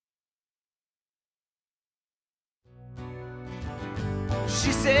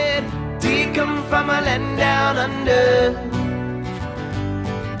she said, do you come from a land down under,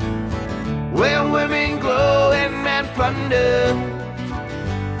 where women glow and men plunder?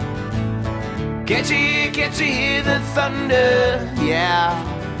 Can't you hear the thunder? Yeah.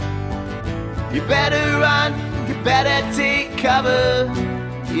 You better run, you better take cover.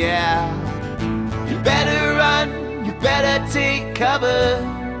 Yeah. You better run, you better take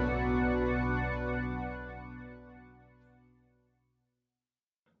cover.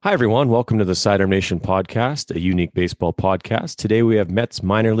 Hi, everyone. Welcome to the Sidearm Nation podcast, a unique baseball podcast. Today we have Mets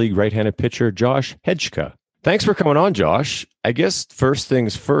minor league right-handed pitcher Josh Hejka. Thanks for coming on, Josh. I guess first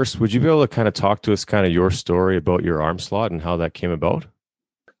things first, would you be able to kind of talk to us kind of your story about your arm slot and how that came about?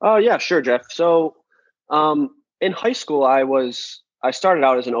 Oh, yeah, sure, Jeff. So in high school, I started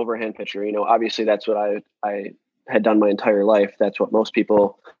out as an overhand pitcher. You know, obviously that's what I had done my entire life. That's what most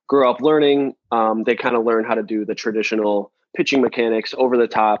people grew up learning. They kind of learn how to do the traditional pitching mechanics, over the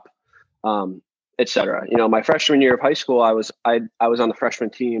top, et cetera. You know, my freshman year of high school, I was on the freshman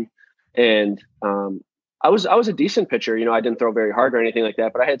team, and I was a decent pitcher. You know, I didn't throw very hard or anything like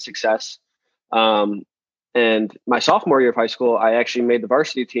that, but I had success. And my sophomore year of high school, I actually made the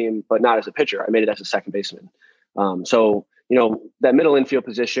varsity team, but not as a pitcher. I made it as a second baseman. So, you know, that middle infield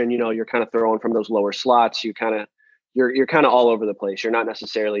position, you know, you're kind of throwing from those lower slots. You're kind of all over the place. You're not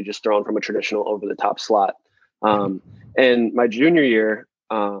necessarily just throwing from a traditional over the top slot. And my junior year,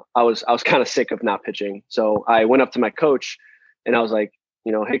 I was kind of sick of not pitching. So I went up to my coach and I was like,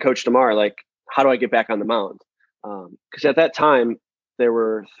 you know, hey, Coach DeMar, like, how do I get back on the mound? Because at that time, there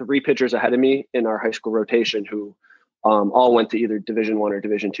were 3 pitchers ahead of me in our high school rotation who all went to either Division I or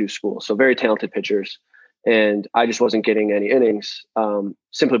Division II schools. So very talented pitchers. And I just wasn't getting any innings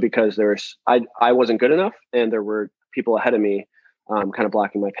simply because I wasn't good enough and there were people ahead of me kind of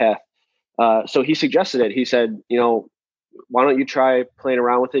blocking my path. So he suggested it. He said, you know, why don't you try playing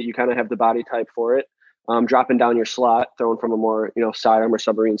around with it? You kind of have the body type for it. Dropping down your slot, throwing from a more, you know, sidearm or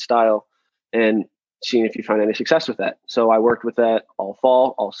submarine style, and seeing if you find any success with that. So I worked with that all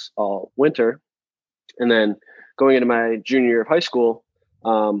fall, all winter. And then going into my junior year of high school,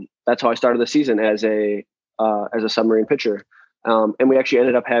 that's how I started the season as a submarine pitcher. And we actually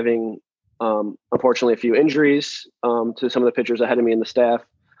ended up having, unfortunately, a few injuries to some of the pitchers ahead of me in the staff.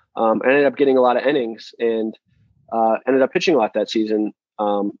 I ended up getting a lot of innings and ended up pitching a lot that season.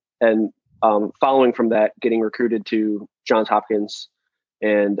 And following from that, getting recruited to Johns Hopkins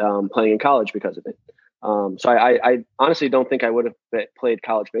and playing in college because of it. So I honestly don't think I would have played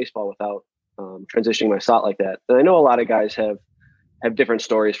college baseball without transitioning my slot like that. And I know a lot of guys have different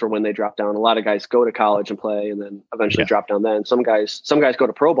stories for when they drop down. A lot of guys go to college and play and then eventually drop down then. Some guys go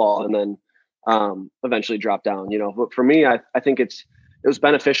to pro ball and then eventually drop down, you know. But for me, I think it was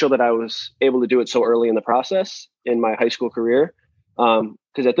beneficial that I was able to do it so early in the process in my high school career.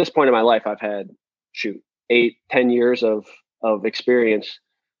 Because at this point in my life, I've had 8-10 years of experience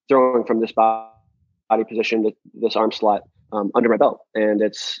throwing from this body position, this arm slot under my belt. And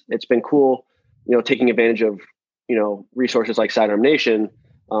it's been cool, you know, taking advantage of, you know, resources like Sidearm Nation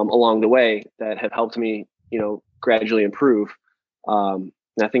along the way that have helped me, you know, gradually improve. And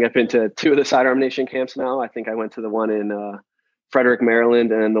I think I've been to 2 of the Sidearm Nation camps now. I think I went to the one in Frederick,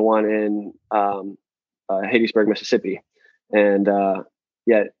 Maryland, and then the one in Hattiesburg, Mississippi. And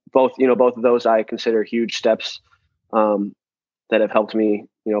both of those I consider huge steps that have helped me,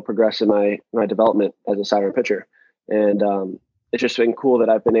 you know, progress in my development as a sidearm pitcher. And it's just been cool that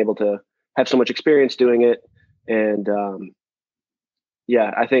I've been able to have so much experience doing it. And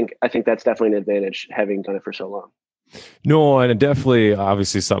I think that's definitely an advantage having done it for so long. No, and definitely,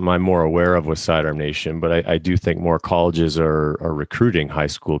 obviously, something I'm more aware of with Sidearm Nation, but I do think more colleges are recruiting high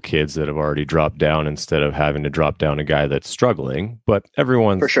school kids that have already dropped down instead of having to drop down a guy that's struggling. But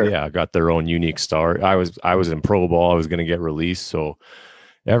everyone's, got their own unique start. I was in pro ball. I was going to get released. So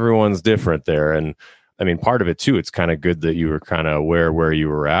everyone's different there. And I mean, part of it too, it's kind of good that you were kind of aware where you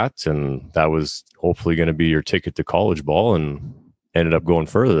were at, and that was hopefully going to be your ticket to college ball, and ended up going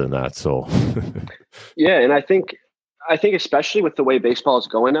further than that. So yeah. And I think especially with the way baseball is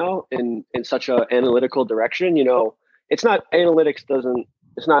going now in such an analytical direction, you know, it's not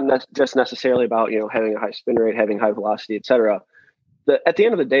just necessarily about, you know, having a high spin rate, having high velocity, et cetera. At the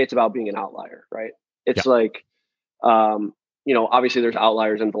end of the day, it's about being an outlier, right? It's like, you know, obviously there's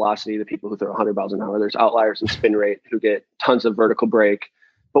outliers in velocity, the people who throw 100 miles an hour. There's outliers in spin rate who get tons of vertical break,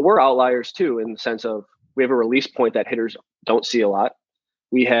 but we're outliers too, in the sense of we have a release point that hitters don't see a lot.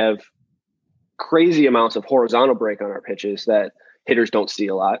 We have crazy amounts of horizontal break on our pitches that hitters don't see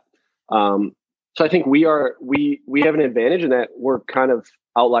a lot. So I think we have an advantage in that we're kind of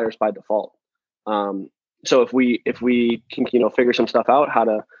outliers by default. So if we can, figure some stuff out, how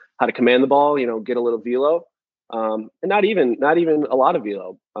to command the ball, get a little velo, and not even a lot of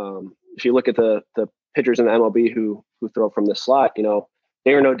velo. If you look at the pitchers in the MLB who throw from the slot,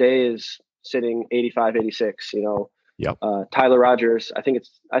 Darren O'Day is sitting 85, 86. Yep. Tyler Rogers, I think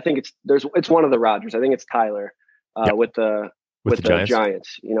it's one of the Rogers. I think it's Tyler Yep. with the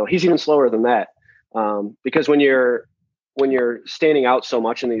Giants. He's even slower than that, because when you're standing out so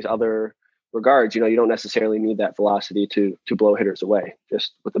much in these other regards, you don't necessarily need that velocity to blow hitters away,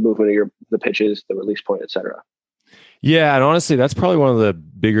 just with the movement of the pitches, the release point, etc. Yeah, and honestly, that's probably one of the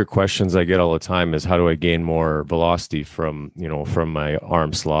bigger questions I get all the time is how do I gain more velocity from my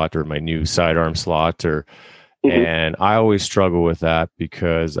arm slot or my new sidearm slot and I always struggle with that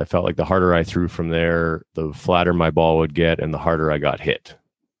because I felt like the harder I threw from there, the flatter my ball would get and the harder I got hit.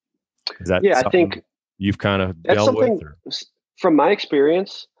 Is that I think you've kind of dealt with? Or? From my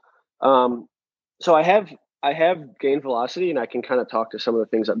experience, so I have gained velocity and I can kind of talk to some of the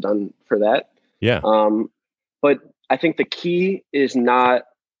things I've done for that. Yeah. But I think the key is not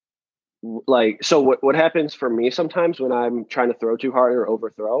so what happens for me sometimes when I'm trying to throw too hard or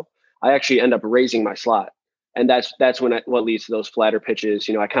overthrow, I actually end up raising my slot. And that's what leads to those flatter pitches.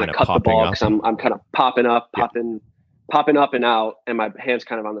 I kind of cut the ball because I'm kind of popping up and out, and my hand's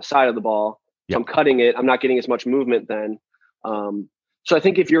kind of on the side of the ball. So I'm cutting it. I'm not getting as much movement then. So I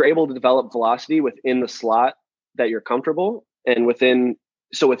think if you're able to develop velocity within the slot that you're comfortable and within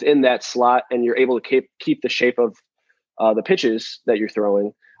that slot, and you're able to keep the shape of the pitches that you're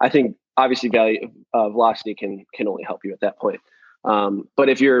throwing, I think obviously velocity can only help you at that point. But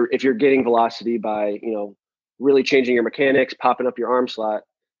if you're getting velocity by really changing your mechanics, popping up your arm slot,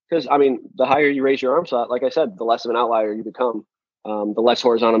 because the higher you raise your arm slot, like I said, the less of an outlier you become. The less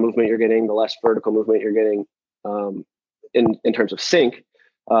horizontal movement you're getting, the less vertical movement you're getting in terms of sink.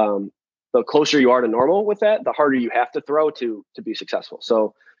 The closer you are to normal with that, the harder you have to throw to be successful.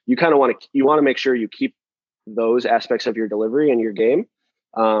 So you kind of want to make sure you keep those aspects of your delivery and your game,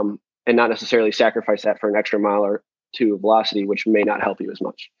 and not necessarily sacrifice that for an extra mile or two of velocity, which may not help you as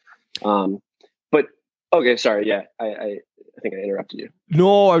much. But okay, sorry. Yeah, I think I interrupted you.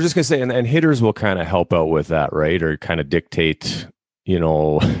 No, I was just gonna say, and hitters will kind of help out with that, right? Or kind of dictate,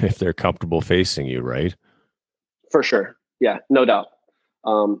 if they're comfortable facing you, right? For sure. Yeah, no doubt.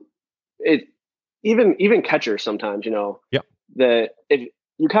 Even catchers sometimes, that if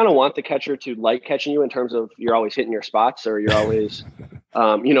you kind of want the catcher to like catching you in terms of you're always hitting your spots, or you're always,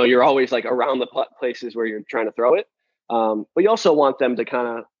 you're always like around the places where you're trying to throw it. But you also want them to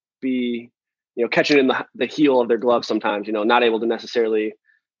kind of be, catching in the heel of their glove sometimes, not able to necessarily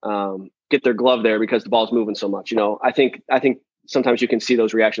get their glove there because the ball's moving so much. I think sometimes you can see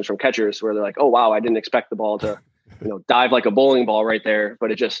those reactions from catchers where they're like, oh, wow, I didn't expect the ball to, dive like a bowling ball right there,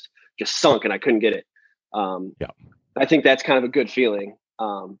 but it just sunk and I couldn't get it. I think that's kind of a good feeling.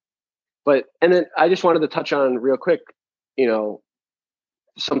 And then I just wanted to touch on real quick,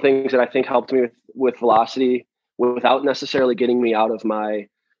 some things that I think helped me with velocity without necessarily getting me out of my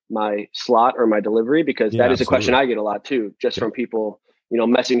slot or my delivery, because that is a question I get a lot too, just from people,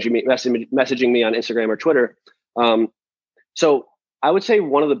 messaging me on Instagram or Twitter. So I would say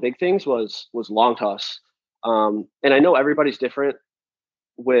one of the big things was long toss. And I know everybody's different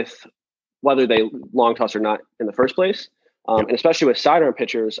with whether they long toss or not in the first place. And especially with sidearm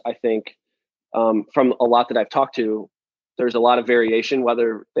pitchers, I think from a lot that I've talked to, there's a lot of variation,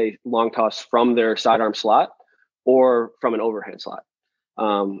 whether they long toss from their sidearm slot or from an overhand slot.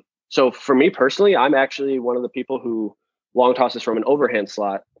 So for me personally, I'm actually one of the people who long tosses from an overhand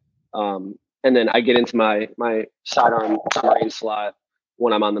slot. And then I get into my sidearm submarine slot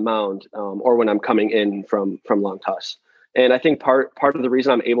when I'm on the mound, or when I'm coming in from long toss. And I think part of the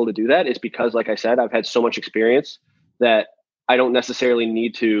reason I'm able to do that is because, like I said, I've had so much experience that I don't necessarily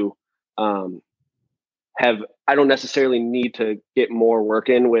need to get more work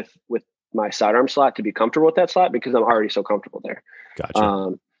in with my sidearm slot to be comfortable with that slot, because I'm already so comfortable there.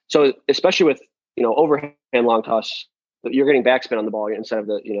 Gotcha. So especially with, overhand long toss, you're getting backspin on the ball instead of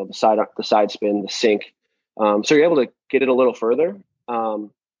the side spin, the sink. So you're able to get it a little further.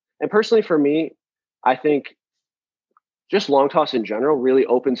 And personally for me, I think just long toss in general really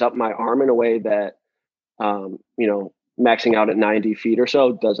opens up my arm in a way that, maxing out at 90 feet or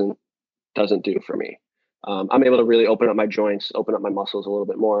so doesn't do for me. I'm able to really open up my joints, open up my muscles a little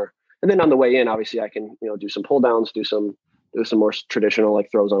bit more. And then on the way in, obviously I can, do some pull downs, do some more traditional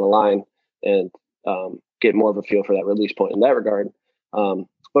like throws on the line, and get more of a feel for that release point in that regard.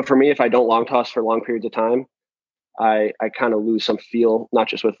 But for me, if I don't long toss for long periods of time, I kind of lose some feel, not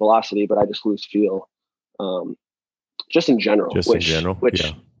just with velocity, but I just lose feel, just in general.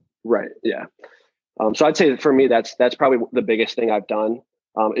 Yeah. Right. Yeah. So I'd say that for me, that's probably the biggest thing I've done,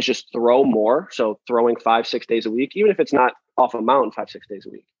 is just throw more. So throwing 5-6 days a week, even if it's not off a mountain 5-6 days a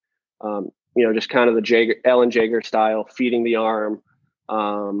week. Just kind of the Alan Jaeger style, feeding the arm,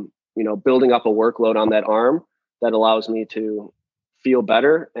 building up a workload on that arm that allows me to feel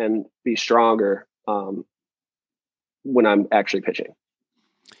better and be stronger when I'm actually pitching.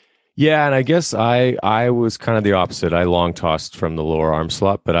 Yeah, and I guess I was kind of the opposite. I long tossed from the lower arm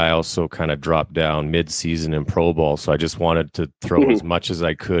slot, but I also kind of dropped down mid-season in pro ball. So I just wanted to throw as much as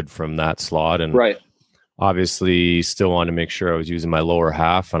I could from that slot, and right. Obviously still wanted to make sure I was using my lower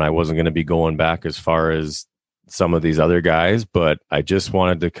half, and I wasn't going to be going back as far as some of these other guys, but I just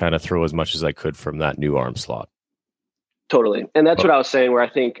wanted to kind of throw as much as I could from that new arm slot. Totally. And that's what I was saying, where I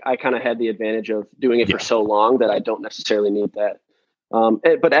think I kind of had the advantage of doing it for so long that I don't necessarily need that.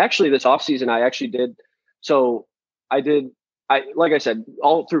 But actually this off season, I actually did. So like I said,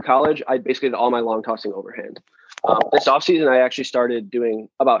 all through college, I basically did all my long tossing overhand. This off season, I actually started doing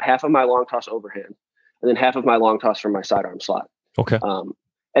about half of my long toss overhand and then half of my long toss from my sidearm slot. Okay.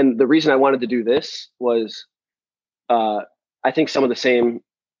 And the reason I wanted to do this was, I think some of the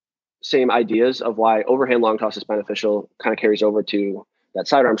same ideas of why overhand long toss is beneficial kind of carries over to that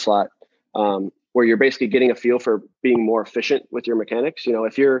sidearm slot, where you're basically getting a feel for being more efficient with your mechanics.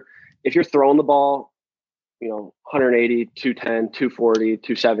 If you're throwing the ball, 180, 210, 240,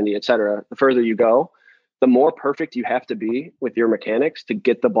 270, et cetera, the further you go, the more perfect you have to be with your mechanics to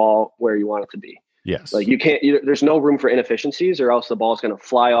get the ball where you want it to be. Yes. Like there's no room for inefficiencies, or else the ball is going to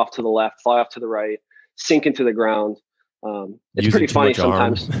fly off to the left, fly off to the right, sink into the ground. It's pretty funny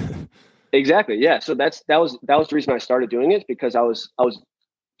sometimes. Exactly. Yeah. So that was the reason I started doing it, because I was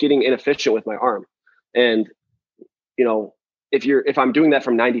getting inefficient with my arm. And, if I'm doing that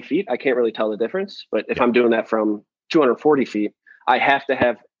from 90 feet, I can't really tell the difference. But if I'm doing that from 240 feet, I have to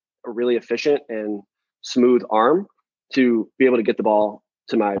have a really efficient and smooth arm to be able to get the ball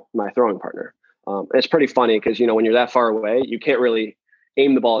to my throwing partner. It's pretty funny because, when you're that far away, you can't really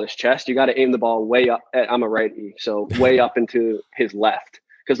aim the ball at his chest. You got to aim the ball way up. I'm a righty, so way up into his left,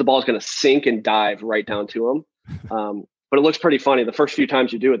 because the ball is going to sink and dive right down to him. But it looks pretty funny. The first few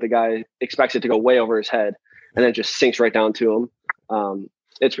times you do it, the guy expects it to go way over his head and then just sinks right down to him.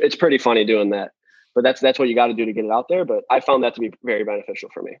 It's pretty funny doing that, but that's what you got to do to get it out there. But I found that to be very beneficial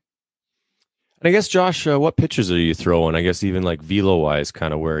for me. And I guess, Josh, what pitches are you throwing? I guess even like velo wise,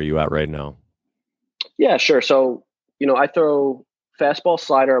 kind of where are you at right now? Yeah, sure. So, I throw fastball,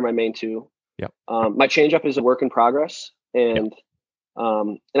 slider are my main two. Yep. My changeup is a work in progress. And,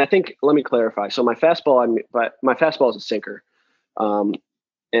 and I think, let me clarify. So my fastball is a sinker.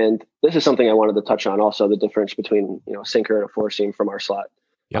 And this is something I wanted to touch on also, the difference between, a sinker and a four seam from our slot.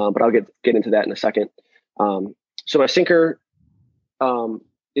 Yep. But I'll get into that in a second. So my sinker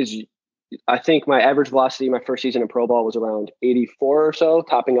is, I think my average velocity my first season in pro ball was around 84 or so,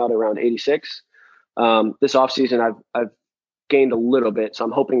 topping out around 86. This offseason, I've gained a little bit. So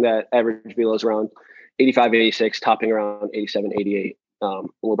I'm hoping that average velo is around 85, 86, topping around 87, 88, a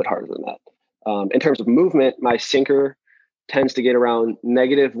little bit harder than that. In terms of movement, my sinker tends to get around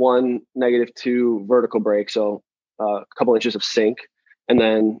 -1, -2 vertical break. So a couple inches of sink, and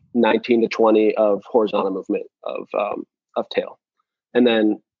then 19 to 20 of horizontal movement of tail. And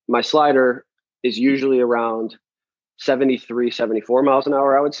then my slider is usually around 73, 74 miles an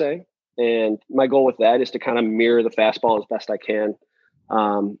hour, I would say. And my goal with that is to kind of mirror the fastball as best I can.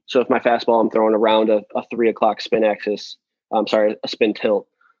 So if my fastball, I'm throwing around a 3 o'clock spin axis, a spin tilt.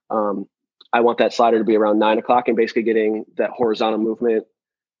 I want that slider to be around 9 o'clock and basically getting that horizontal movement,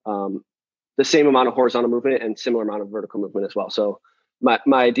 the same amount of horizontal movement and similar amount of vertical movement as well. So my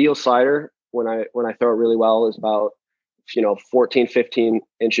ideal slider, when I throw it really well, is about 14, 15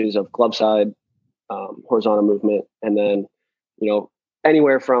 inches of glove side horizontal movement. And then,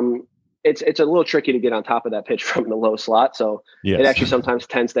 anywhere from, it's a little tricky to get on top of that pitch from the low slot. So It actually sometimes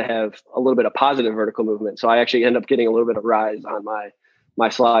tends to have a little bit of positive vertical movement. So I actually end up getting a little bit of rise on my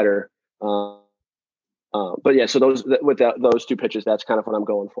slider. But yeah, so those two pitches, that's kind of what I'm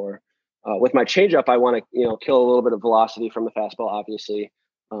going for. With my changeup, I want to, kill a little bit of velocity from the fastball, obviously.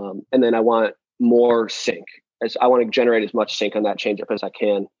 And then I want more sink. I want to generate as much sink on that changeup as I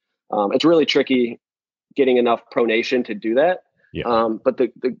can. It's really tricky getting enough pronation to do that. Yeah. But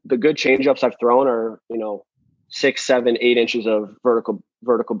the good changeups I've thrown are, 6, 7, 8 inches of vertical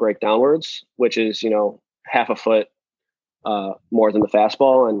break downwards, which is, half a foot more than the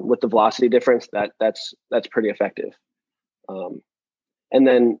fastball. And with the velocity difference, that's pretty effective. And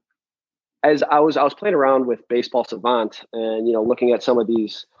then as I was playing around with Baseball Savant and, looking at some of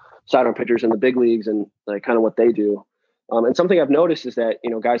these sidearm pitchers in the big leagues and like kind of what they do. And something I've noticed is that,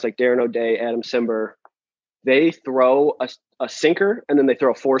 guys like Darren O'Day, Adam Simber, they throw a sinker and then they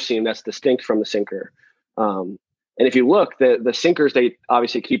throw a four seam that's distinct from the sinker. And if you look, the sinkers, they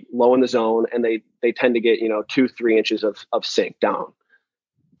obviously keep low in the zone and they tend to get, 2-3 inches of sink down.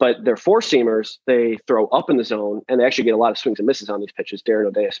 But their four seamers, they throw up in the zone and they actually get a lot of swings and misses on these pitches, Darren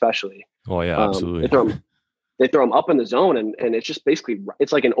O'Day especially. Oh, yeah, absolutely. They throw them up in the zone and it's just basically,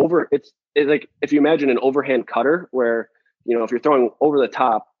 it's like it's like if you imagine an overhand cutter where, if you're throwing over the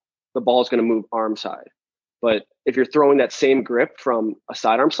top, the ball is going to move arm side. But if you're throwing that same grip from a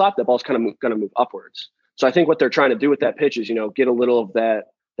sidearm slot, the ball's kind of going to move upwards. So I think what they're trying to do with that pitch is, get a little of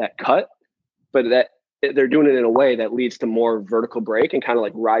that cut, but that they're doing it in a way that leads to more vertical break and kind of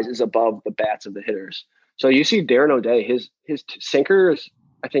like rises above the bats of the hitters. So you see Darren O'Day, his sinker is,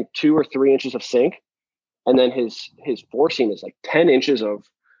 I think, 2 or 3 inches of sink. And then his four seam is like 10 inches of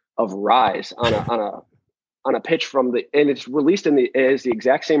rise on a pitch and it's released is the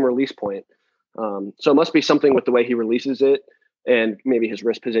exact same release point. So it must be something with the way he releases it and maybe his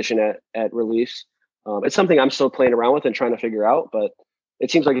wrist position at release. It's something I'm still playing around with and trying to figure out, but it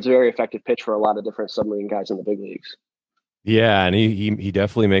seems like it's a very effective pitch for a lot of different submarine guys in the big leagues. Yeah, and he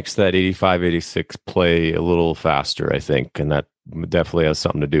definitely makes that 85, 86 play a little faster, I think, and that definitely has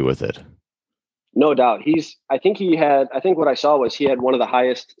something to do with it. No doubt. I think what I saw was he had one of the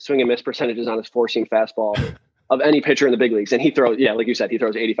highest swing and miss percentages on his four seam fastball of any pitcher in the big leagues. And he throws, like you said, he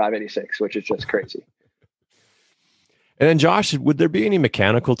throws 85, 86, which is just crazy. And then Josh, would there be any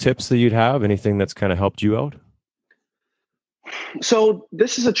mechanical tips that you'd have? Anything that's kind of helped you out? So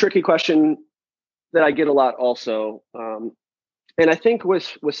this is a tricky question that I get a lot also. And I think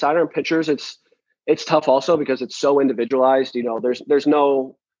with sidearm pitchers, it's tough also because it's so individualized. There's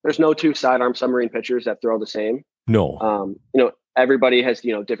no two sidearm submarine pitchers that throw the same. No. Everybody has,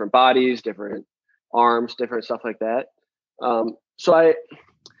 different bodies, different arms, different stuff like that.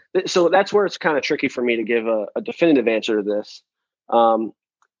 So that's where it's kind of tricky for me to give a definitive answer to this.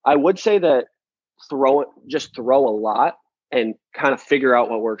 I would say that just throw a lot and kind of figure out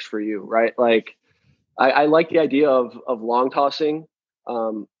what works for you, right? Like I like the idea of long tossing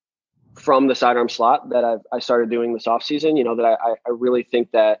from the sidearm slot that I started doing this off season. That I really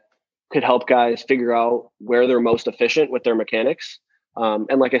think that could help guys figure out where they're most efficient with their mechanics.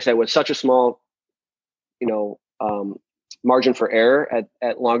 And like I said, with such a small, margin for error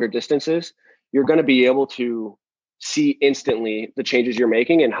at longer distances, you're going to be able to see instantly the changes you're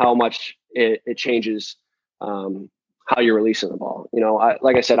making and how much it changes how you're releasing the ball.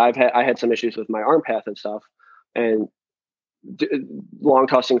 Like I said, I had some issues with my arm path and stuff, and long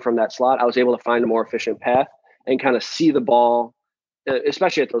tossing from that slot, I was able to find a more efficient path and kind of see the ball,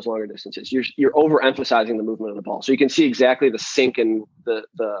 especially at those longer distances. You're overemphasizing the movement of the ball, so you can see exactly the sink and the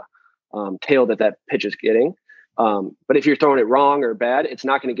tail that pitch is getting. But if you're throwing it wrong or bad, it's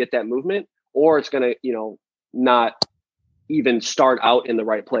not going to get that movement, or it's going to, not even start out in the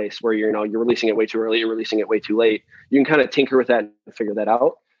right place where you're releasing it way too early, you're releasing it way too late. You can kind of tinker with that and figure that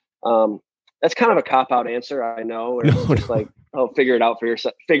out. That's kind of a cop-out answer, I know. Or just like, figure it out for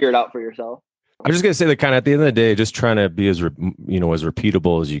yourself. Figure it out for yourself. I'm just going to say that kind of at the end of the day, just trying to be as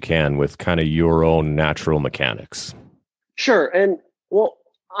repeatable as you can with kind of your own natural mechanics. Sure. And well,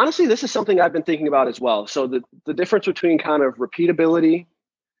 honestly, this is something I've been thinking about as well. So the difference between kind of repeatability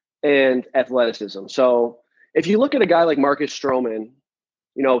and athleticism. So if you look at a guy like Marcus Stroman,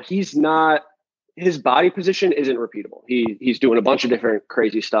 his body position isn't repeatable. He's doing a bunch of different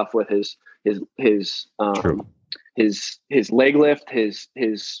crazy stuff with his leg lift, his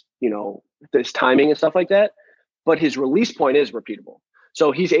timing and stuff like that. But his release point is repeatable.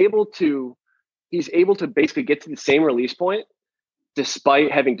 So he's able to basically get to the same release point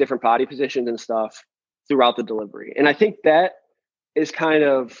despite having different body positions and stuff throughout the delivery. And I think that is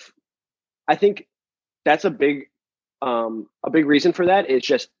that's a big reason for that is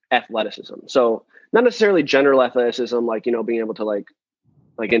just athleticism. So not necessarily general athleticism, like, being able to like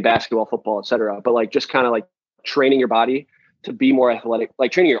in basketball, football, et cetera, but like just kind of like training your body to be more athletic,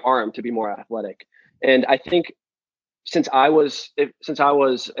 like training your arm to be more athletic. And I think since I was a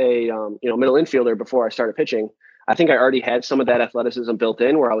middle infielder before I started pitching, I think I already had some of that athleticism built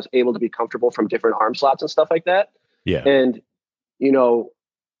in where I was able to be comfortable from different arm slots and stuff like that. Yeah. And,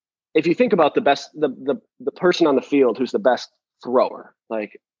 if you think about the person on the field who's the best thrower,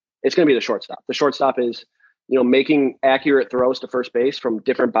 like it's going to be the shortstop. The shortstop is, making accurate throws to first base from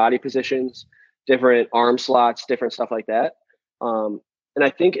different body positions, different arm slots, different stuff like that. And I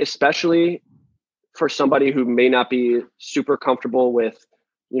think especially for somebody who may not be super comfortable with,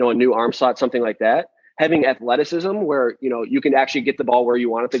 a new arm slot, something like that, having athleticism where, you can actually get the ball where you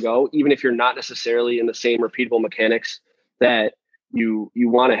want it to go, even if you're not necessarily in the same repeatable mechanics that you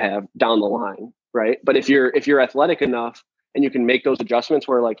want to have down the line, right? But if you're athletic enough and you can make those adjustments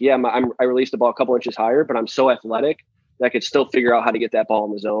where like, yeah, I released the ball a couple inches higher, but I'm so athletic that I could still figure out how to get that ball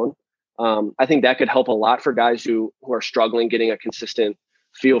in the zone. I think that could help a lot for guys who are struggling getting a consistent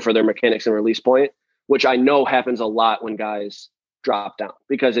feel for their mechanics and release point, which I know happens a lot when guys drop down,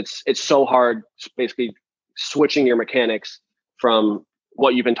 because it's so hard basically switching your mechanics from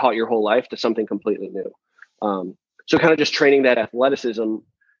what you've been taught your whole life to something completely new. So kind of just training that athleticism.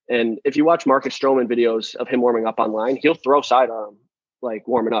 And if you watch Marcus Stroman videos of him warming up online, he'll throw sidearm, like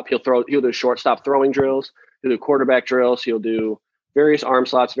warming up. He'll do shortstop throwing drills, he'll do quarterback drills, he'll do various arm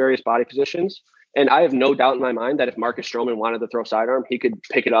slots, various body positions. And I have no doubt in my mind that if Marcus Stroman wanted to throw sidearm, he could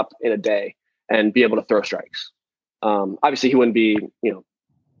pick it up in a day and be able to throw strikes. Obviously he wouldn't be,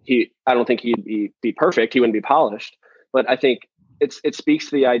 I don't think he'd be perfect. He wouldn't be polished, but I think it speaks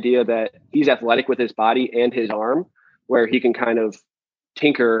to the idea that he's athletic with his body and his arm, where he can kind of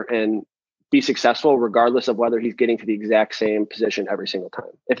tinker and be successful regardless of whether he's getting to the exact same position every single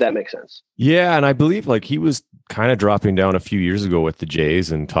time, if that makes sense. Yeah. And I believe like he was kind of dropping down a few years ago with the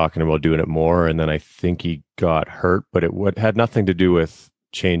Jays and talking about doing it more. And then I think he got hurt, but it had nothing to do with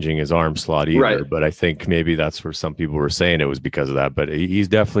changing his arm slot either. Right. But I think maybe that's where some people were saying it was because of that. But he's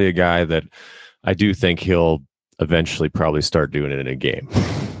definitely a guy that I do think he'll eventually probably start doing it in a game.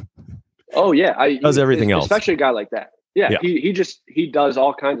 Oh yeah. He does everything else. Especially a guy like that. Yeah. He does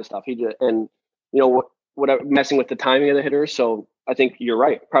all kinds of stuff. What messing with the timing of the hitters. So I think you're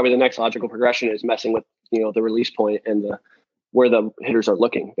right. Probably the next logical progression is messing with, the release point and where the hitters are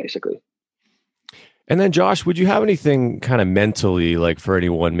looking basically. And then Josh, would you have anything kind of mentally, like for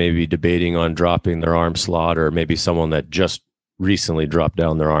anyone maybe debating on dropping their arm slot, or maybe someone that just recently dropped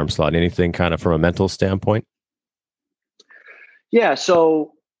down their arm slot, anything kind of from a mental standpoint? Yeah.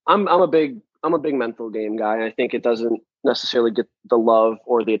 So I'm a big mental game guy. I think it doesn't necessarily get the love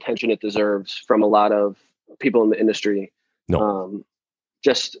or the attention it deserves from a lot of people in the industry. No.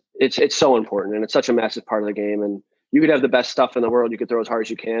 It's so important, and it's such a massive part of the game. And you could have the best stuff in the world. You could throw as hard as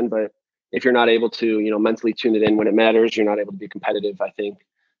you can, but if you're not able to, mentally tune it in when it matters, you're not able to be competitive. I think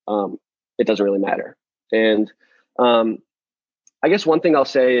it doesn't really matter. And I guess one thing I'll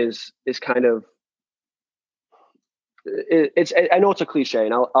say is kind of, I know it's a cliche,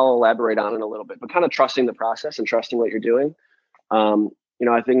 and I'll elaborate on it a little bit, but kind of trusting the process and trusting what you're doing.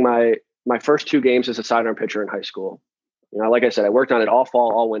 I think my first 2 games as a sidearm pitcher in high school, like I said, I worked on it all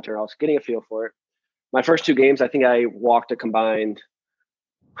fall, all winter. I was getting a feel for it. My first 2 games, I think I walked a combined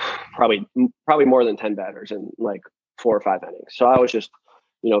probably more than 10 batters in like 4 or 5 innings. So I was just,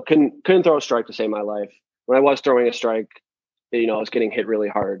 couldn't throw a strike to save my life. When I was throwing a strike, I was getting hit really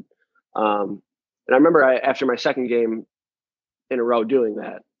hard. And I remember after my second game in a row doing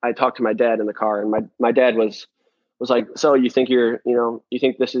that, I talked to my dad in the car, and my dad was like, "So you think you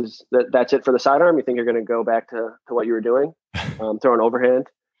think that's it for the sidearm? You think you're going to go back to what you were doing, throwing overhand?"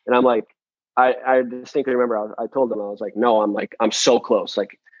 And I'm like, I distinctly remember I told him, I was like, "No, I'm so close.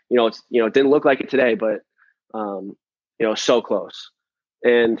 Like, it didn't look like it today, but so close."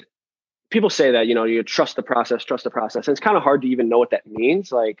 And people say that, you trust the process. And it's kind of hard to even know what that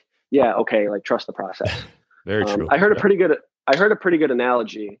means. Like, yeah, okay, like trust the process. Very true. I heard a pretty good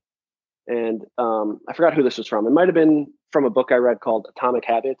analogy, and I forgot who this was from. It might have been from a book I read called Atomic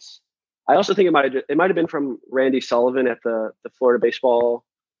Habits. I also think it might have been from Randy Sullivan at the Florida Baseball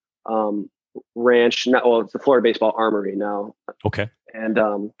ranch. It's the Florida Baseball Armory now. Okay. And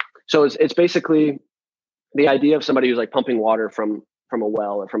so it's basically the idea of somebody who's like pumping water from a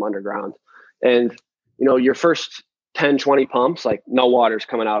well or from underground, and your first 10, 20 pumps, like no water's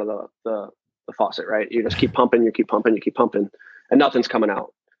coming out of the faucet, right? You just keep pumping, you keep pumping, and nothing's coming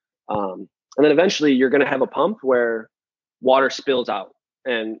out. And then eventually you're going to have a pump where water spills out.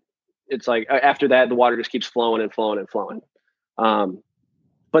 And it's like, after that, the water just keeps flowing and flowing and flowing.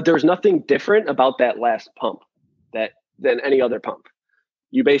 But there's nothing different about that last pump than any other pump.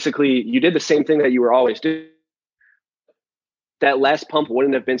 You did the same thing that you were always doing. That last pump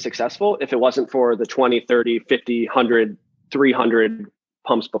wouldn't have been successful if it wasn't for the 20, 30, 50, 100, 300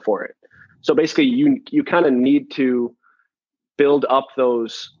 pumps before it. So basically you kind of need to build up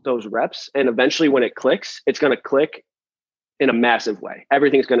those reps. And eventually when it clicks, it's going to click in a massive way.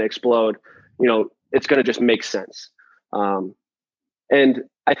 Everything's going to explode. It's going to just make sense. And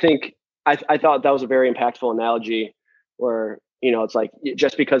I think I thought that was a very impactful analogy where, it's like,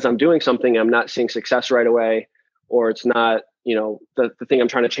 just because I'm doing something, I'm not seeing success right away, or it's not, the thing I'm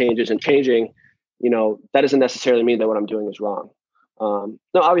trying to change isn't changing, that doesn't necessarily mean that what I'm doing is wrong. No,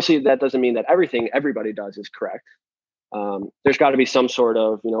 obviously that doesn't mean that everything everybody does is correct. There's got to be some sort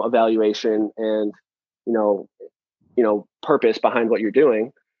of, evaluation and, purpose behind what you're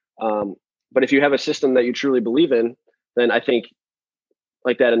doing. But if you have a system that you truly believe in, then I think,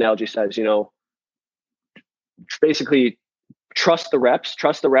 like that analogy says, basically trust the reps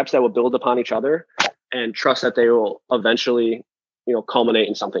that will build upon each other, and trust that they will eventually, culminate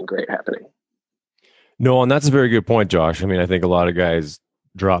in something great happening. No, and that's a very good point, Josh. I mean, I think a lot of guys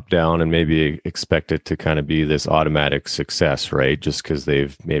drop down and maybe expect it to kind of be this automatic success, right? Just because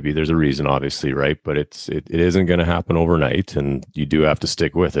there's a reason, obviously, right? But it isn't going to happen overnight, and you do have to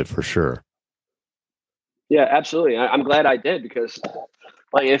stick with it for sure. Yeah, absolutely. I'm glad I did, because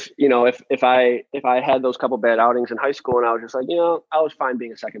like if I had those couple bad outings in high school and I was just like, I was fine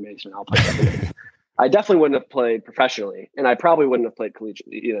being a second baseman, I'll play second base. I definitely wouldn't have played professionally, and I probably wouldn't have played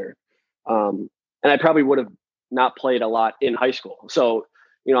collegiately either. And I probably would have not played a lot in high school. So,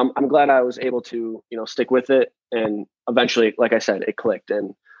 I'm glad I was able to, stick with it. And eventually, like I said, it clicked.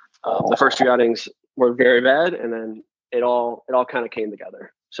 And the first few outings were very bad, and then it all kind of came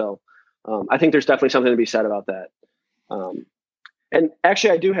together. So I think there's definitely something to be said about that. And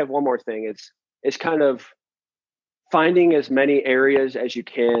actually, I do have one more thing. It's kind of finding as many areas as you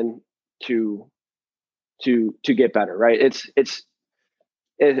can to get better, right?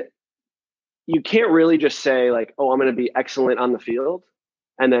 You can't really just say like, oh, I'm going to be excellent on the field,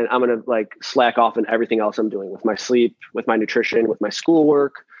 and then I'm going to like slack off in everything else I'm doing, with my sleep, with my nutrition, with my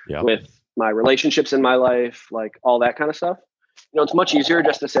schoolwork, with my relationships in my life, like all that kind of stuff. It's much easier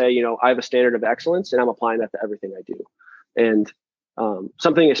just to say, I have a standard of excellence and I'm applying that to everything I do. And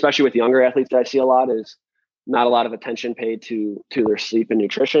something, especially with younger athletes, that I see a lot is not a lot of attention paid to their sleep and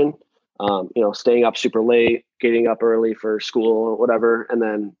nutrition. Staying up super late, getting up early for school or whatever, and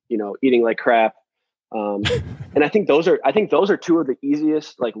then, eating like crap. And I think those are two of the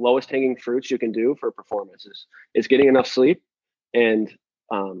easiest, like lowest hanging fruits you can do for performances, is getting enough sleep and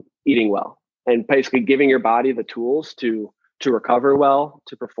eating well, and basically giving your body the tools to recover well,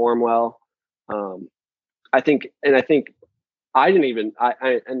 to perform well. I think I didn't even,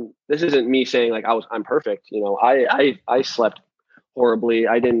 and this isn't me saying like I'm perfect. I slept horribly.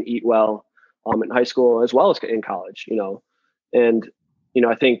 I didn't eat well in high school as well as in college, and,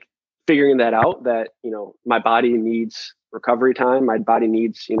 I think figuring that out, that, my body needs recovery time. My body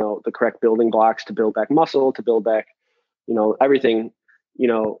needs, the correct building blocks to build back muscle, to build back, everything,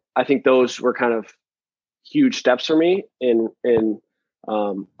 I think those were kind of huge steps for me in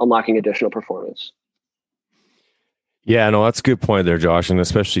unlocking additional performance. Yeah, no, that's a good point there, Josh. And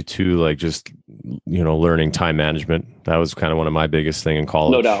especially too, like just, learning time management. That was kind of one of my biggest thing in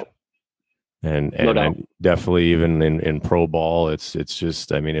college. No doubt. And definitely even in pro ball, it's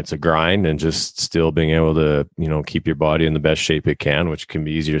just, it's a grind, and just still being able to, keep your body in the best shape it can, which can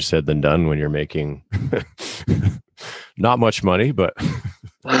be easier said than done when you're making not much money, but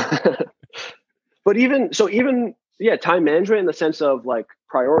but even time management in the sense of like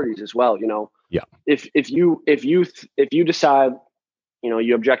priorities as well, Yeah. If you decide,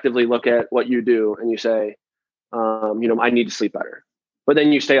 you objectively look at what you do and you say, I need to sleep better, but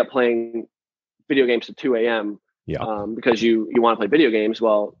then you stay up playing video games to 2 a.m. Because you want to play video games.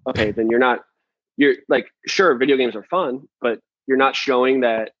 Well, okay, then you're like, sure, video games are fun, but you're not showing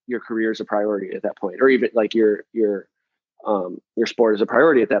that your career is a priority at that point, or even like your sport is a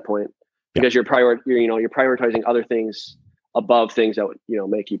priority at that point, because you're prioritizing other things above things that would,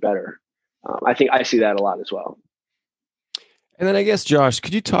 make you better. I think I see that a lot as well. And then I guess, Josh,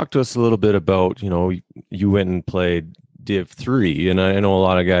 could you talk to us a little bit about, you went and played Div 3, and I know a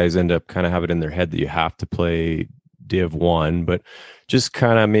lot of guys end up kind of have it in their head that you have to play Div 1, but just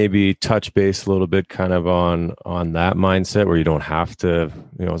kind of maybe touch base a little bit kind of on that mindset where you don't have to,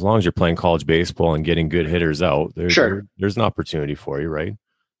 as long as you're playing college baseball and getting good hitters out, there's an opportunity for you, right?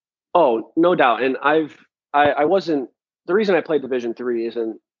 Oh, no doubt. And I wasn't, the reason I played Division 3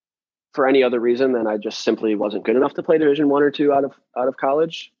 isn't for any other reason than I just simply wasn't good enough to play Division 1 or 2 out of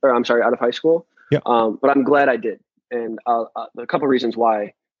college, or I'm sorry, out of high school. Yeah. But I'm glad I did. And a couple of reasons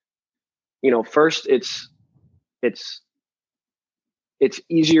why. First, it's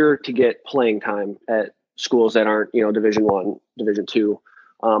easier to get playing time at schools that aren't, Division 1, Division 2.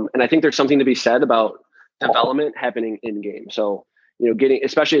 And I think there's something to be said about development happening in game. So, getting,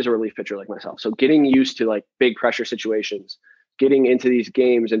 especially as a relief pitcher like myself, so getting used to like big pressure situations, getting into these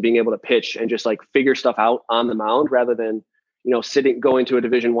games and being able to pitch and just like figure stuff out on the mound, rather than, going to a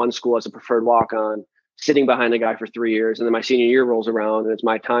Division 1 school as a preferred walk-on, sitting behind a guy for 3 years, and then my senior year rolls around and it's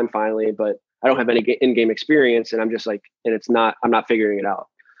my time finally, but I don't have any in-game experience, and I'm just like, and I'm not figuring it out.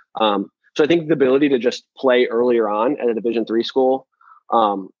 So I think the ability to just play earlier on at a Division 3 school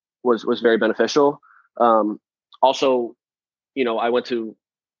was very beneficial. Also, I went to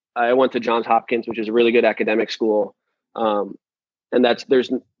Johns Hopkins, which is a really good academic school. And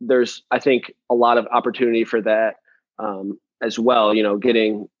there's I think a lot of opportunity for that as well.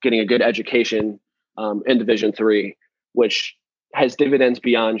 Getting a good education in Division III, which has dividends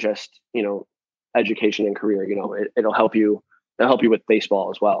beyond just education and career. It'll help you with baseball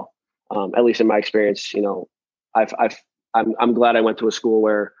as well. At least in my experience, I'm glad I went to a school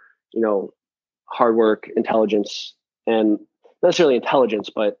where hard work, intelligence, and not necessarily intelligence,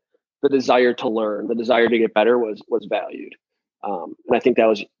 but the desire to learn, the desire to get better was valued. And I think that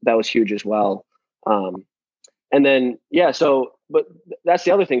was huge as well. And then, but that's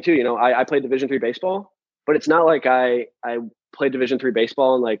the other thing too. I played Division III baseball, but it's not like I played Division III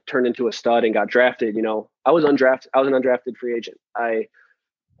baseball and like turned into a stud and got drafted. I was undrafted. I was an undrafted free agent. I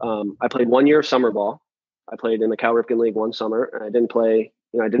played 1 year of summer ball. I played in the Cal Ripken League one summer, and I didn't play.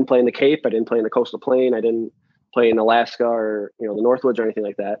 I didn't play in the Cape. I didn't play in the Coastal Plain. I didn't play in Alaska or the Northwoods or anything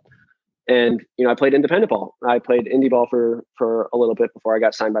like that. And I played independent ball. I played indie ball for a little bit before I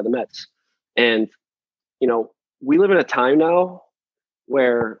got signed by the Mets. And we live in a time now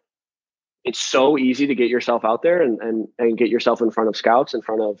where it's so easy to get yourself out there and get yourself in front of scouts, in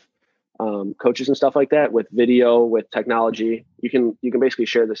front of coaches and stuff like that. With video, with technology, you can basically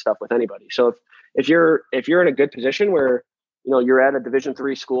share this stuff with anybody. So if you're in a good position where you're at a Division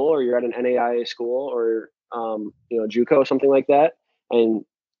III school, or you're at an NAIA school, or JUCO or something like that, and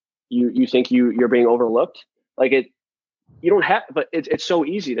you think you're being overlooked, like you don't have, but it's so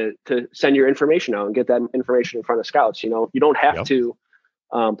easy to send your information out and get that information in front of scouts. You don't have to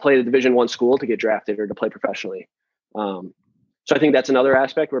play the Division I school to get drafted or to play professionally. So I think that's another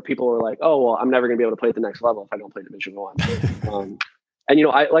aspect where people are like, oh, well, I'm never going to be able to play at the next level if I don't play Division I. And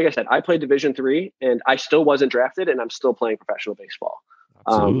like I said, I played Division III, and I still wasn't drafted, and I'm still playing professional baseball.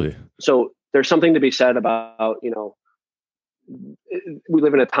 Absolutely. So there's something to be said about we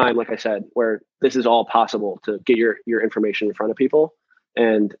live in a time, like I said, where this is all possible to get your information in front of people.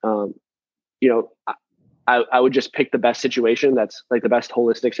 And, I would just pick the best situation. That's like the best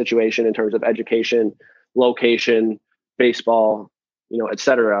holistic situation in terms of education, location, baseball, et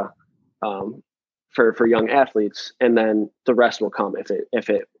cetera, for young athletes. And then the rest will come if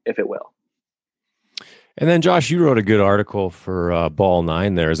it will. And then, Josh, you wrote a good article for Ball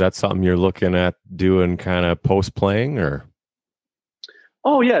 9 there. Is that something you're looking at doing kind of post playing, or?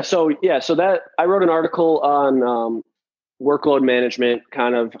 Oh yeah. So that I wrote an article on workload management,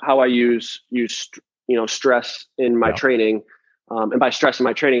 kind of how I use stress in my training. And by stress in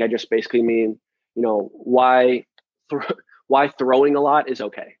my training, I just basically mean, why throwing a lot is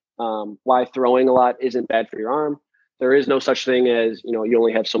okay. Why throwing a lot isn't bad for your arm. There is no such thing as, you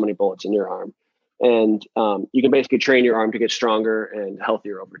only have so many bullets in your arm. And you can basically train your arm to get stronger and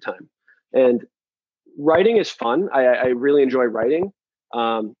healthier over time. And writing is fun. I really enjoy writing.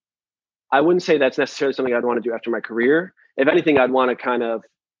 I wouldn't say that's necessarily something I'd want to do after my career. If anything, I'd want to kind of,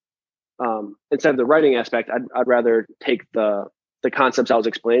 instead of the writing aspect, I'd rather take the concepts I was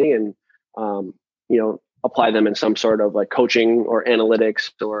explaining and, apply them in some sort of like coaching or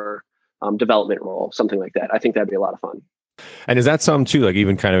analytics or development role, something like that. I think that'd be a lot of fun. And is that something too, like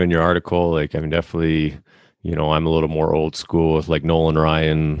even kind of in your article, like, I mean, definitely, I'm a little more old school with like Nolan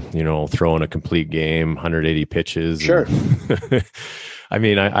Ryan, throwing a complete game, 180 pitches. Sure. I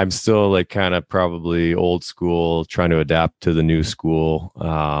mean, I'm still like kind of probably old school, trying to adapt to the new school.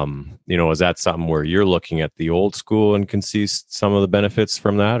 Is that something where you're looking at the old school and can see some of the benefits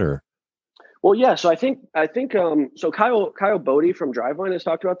from that, or? Well, yeah. So I think so Kyle Bodie from Driveline has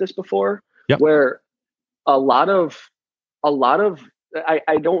talked about this before, where a lot of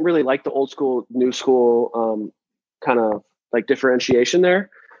I don't really like the old school, new school kind of like differentiation there.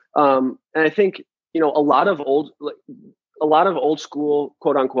 And I think, a lot of old school,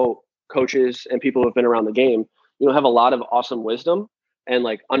 quote unquote, coaches and people who have been around the game, have a lot of awesome wisdom and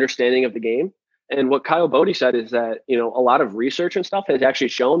like understanding of the game. And what Kyle Bodie said is that, a lot of research and stuff has actually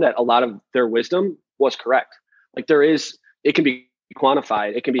shown that a lot of their wisdom was correct. Like it can be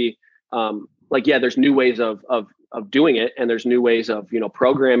quantified. It can be there's new ways of doing it. And there's new ways of,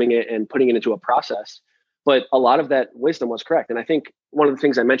 programming it and putting it into a process. But a lot of that wisdom was correct. And I think one of the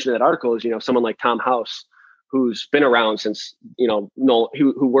things I mentioned in that article is, someone like Tom House, who's been around since,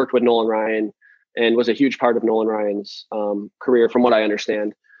 who worked with Nolan Ryan and was a huge part of Nolan Ryan's career, from what I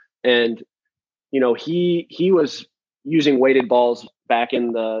understand. And, he was using weighted balls back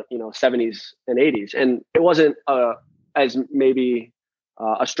in the, 70s and 80s. And it wasn't as maybe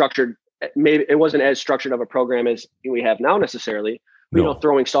a structured, maybe it wasn't as structured of a program as we have now necessarily. No.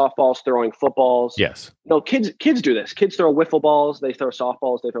 Throwing softballs, throwing footballs. Yes. Kids do this. Kids throw wiffle balls, they throw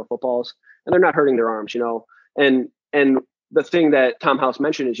softballs, they throw footballs, and they're not hurting their arms, And the thing that Tom House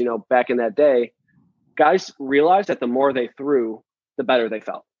mentioned is, back in that day, guys realized that the more they threw, the better they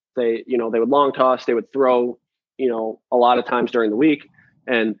felt. They would long toss, they would throw, a lot of times during the week,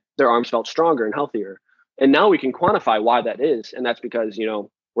 and their arms felt stronger and healthier. And now we can quantify why that is. And that's because,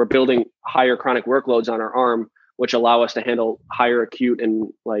 we're building higher chronic workloads on our arm, which allow us to handle higher acute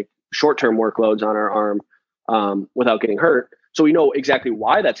and like short-term workloads on our arm without getting hurt. So we know exactly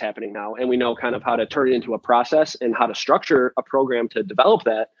why that's happening now. And we know kind of how to turn it into a process and how to structure a program to develop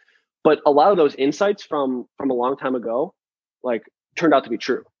that. But a lot of those insights from a long time ago, like, turned out to be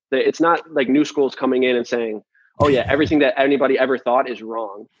true. It's not like new schools coming in and saying, oh yeah, everything that anybody ever thought is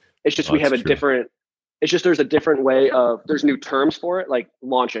wrong. It's just, we have a different, there's a different way of, there's new terms for it, like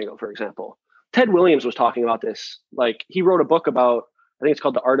launch angle, for example. Ted Williams was talking about this. Like, he wrote a book about, I think it's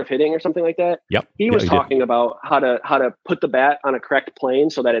called The Art of Hitting or something like that. Yep. He was talking about how to put the bat on a correct plane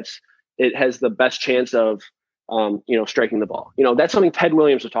so that it has the best chance of, striking the ball. That's something Ted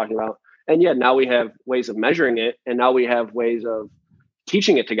Williams was talking about. And yeah, now we have ways of measuring it, and now we have ways of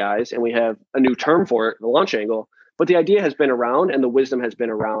teaching it to guys, and we have a new term for it, the launch angle. But the idea has been around, and the wisdom has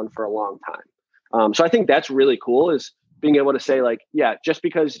been around for a long time. So I think that's really cool, is being able to say, like, yeah, just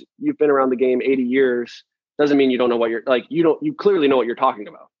because you've been around the game 80 years doesn't mean you don't know what you clearly know what you're talking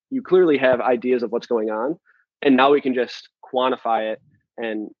about. You clearly have ideas of what's going on, and now we can just quantify it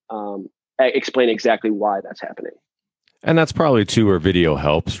and explain exactly why that's happening. And that's probably too where video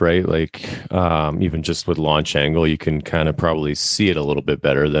helps, right? Like, even just with launch angle, you can kind of probably see it a little bit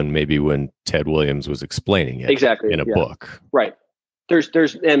better than maybe when Ted Williams was explaining it in a book. Right.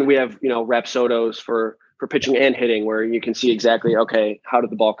 And we have, Rapsodos for pitching and hitting, where you can see exactly, okay, how did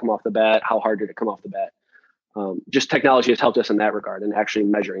the ball come off the bat? How hard did it come off the bat? Just technology has helped us in that regard, and actually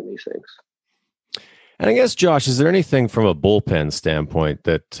measuring these things. And I guess, Josh, is there anything from a bullpen standpoint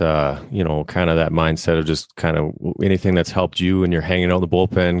that, kind of that mindset of just kind of anything that's helped you when you're hanging out in the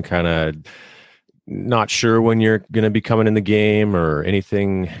bullpen, kind of not sure when you're going to be coming in the game, or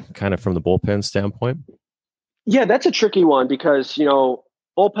anything kind of from the bullpen standpoint? Yeah, that's a tricky one because,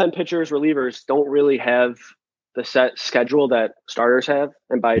 bullpen pitchers, relievers don't really have the set schedule that starters have.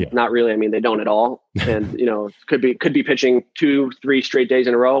 And by not really, I mean, they don't at all. And, could be pitching 2-3 straight days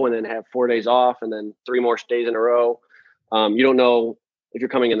in a row and then have 4 days off and then 3 more days in a row. You don't know if you're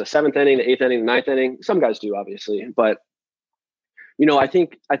coming in the 7th inning, the 8th inning, the 9th inning. Some guys do, obviously. But, I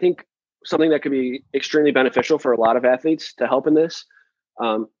think something that could be extremely beneficial for a lot of athletes to help in this,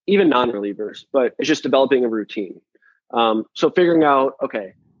 even non-relievers, but it's just developing a routine. So figuring out,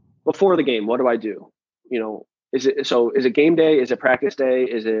 okay, before the game, what do I do? Is it game day? Is it practice day?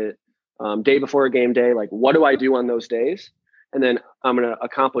 Is it day before a game day? Like, what do I do on those days? And then I'm going to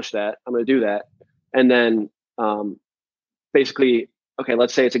accomplish that. I'm going to do that. And then basically, okay,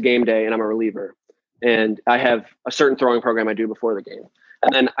 let's say it's a game day and I'm a reliever and I have a certain throwing program I do before the game.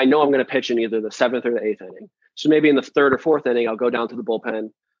 And then I know I'm going to pitch in either the 7th or the 8th inning. So maybe in the 3rd or 4th inning, I'll go down to the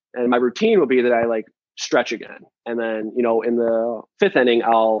bullpen, and my routine will be that I like stretch again. And then, in the 5th inning,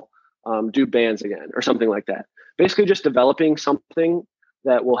 I'll do bands again or something like that. Basically just developing something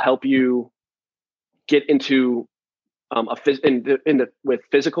that will help you get into with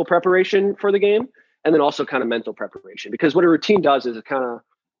physical preparation for the game, and then also kind of mental preparation. Because what a routine does is it kind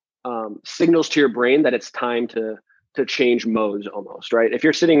of signals to your brain that it's time to change modes almost, right? If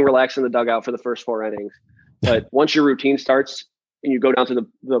you're sitting relaxed in the dugout for the first 4 innings, but once your routine starts and you go down to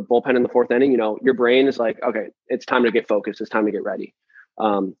the bullpen in the 4th inning, your brain is like, okay, it's time to get focused. It's time to get ready.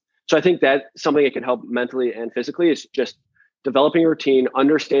 So I think that something that can help mentally and physically is just developing a routine,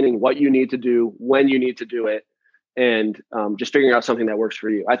 understanding what you need to do, when you need to do it, and just figuring out something that works for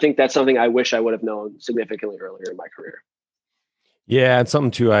you. I think that's something I wish I would have known significantly earlier in my career. Yeah, and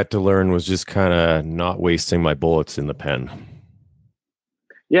something too I had to learn was just kind of not wasting my bullets in the pen.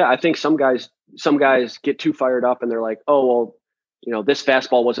 Yeah, I think some guys get too fired up and they're like, oh, well, this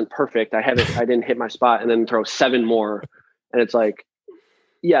fastball wasn't perfect. I didn't hit my spot, and then throw 7 more. And it's like,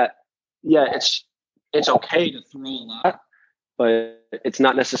 yeah, it's okay to throw a lot, but it's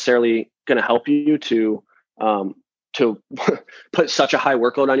not necessarily going to help you to put such a high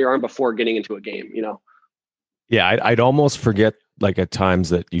workload on your arm before getting into a game, Yeah, I'd almost forget, like, at times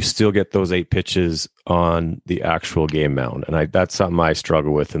that you still get those 8 pitches on the actual game mound. And that's something I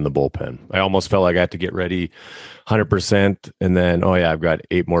struggle with in the bullpen. I almost felt like I had to get ready 100%. And then, oh yeah, I've got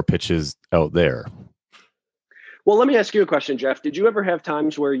 8 more pitches out there. Well, let me ask you a question, Jeff. Did you ever have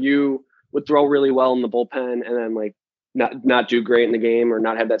times where you would throw really well in the bullpen and then like not do great in the game, or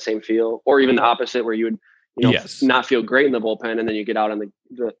not have that same feel, or even the opposite, where you would, not feel great in the bullpen and then you get out on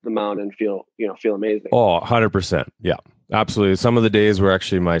the mound and feel amazing? Oh, 100%. Yeah, absolutely. Some of the days where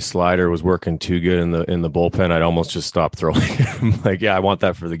actually my slider was working too good in the bullpen, I'd almost just stop throwing. I'm like, yeah, I want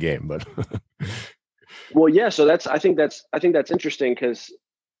that for the game, but Well, yeah. So I think that's interesting because,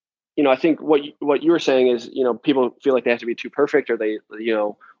 I think what you were saying is, people feel like they have to be too perfect or they,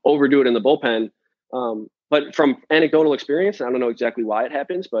 overdo it in the bullpen. But from anecdotal experience, and I don't know exactly why it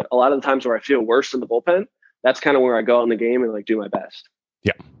happens, but a lot of the times where I feel worse in the bullpen, that's kind of where I go out in the game and like do my best.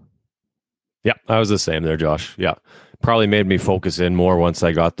 Yeah. Yeah. I was the same there, Josh. Yeah. Probably made me focus in more once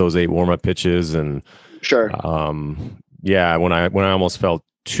I got those 8 warm-up pitches. And sure. Yeah, when I almost felt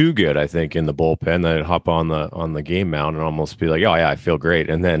too good, I think, in the bullpen, then I'd hop on the game mound and almost be like, oh yeah, I feel great.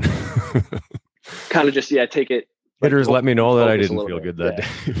 And then kind of just, take it. Hitters let me know that I didn't feel good that day.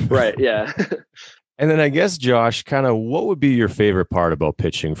 Right. Yeah. And then I guess, Josh, kind of what would be your favorite part about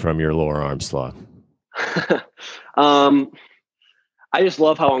pitching from your lower arm slot? I just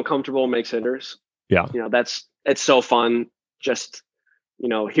love how uncomfortable it makes hitters. Yeah. It's so fun. Just,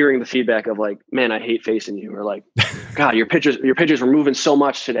 hearing the feedback of like, man, I hate facing you, or like, God, your pitchers were moving so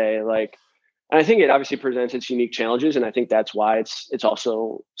much today. Like, and I think it obviously presents its unique challenges. And I think that's why it's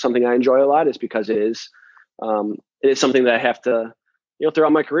also something I enjoy a lot, is because it is something that I have to,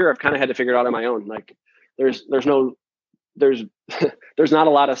 throughout my career, I've kind of had to figure it out on my own. Like there's not a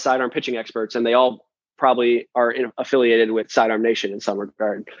lot of sidearm pitching experts, and they all probably are affiliated with Sidearm Nation in some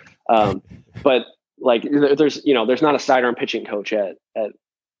regard. But like there's not a sidearm pitching coach at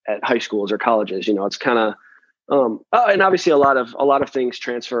high schools or colleges. It's kind of and obviously a lot of things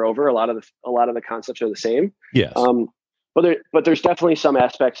transfer over. A lot of the concepts are the same. Yes. But there's definitely some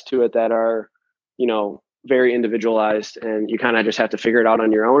aspects to it that are, very individualized, and you kind of just have to figure it out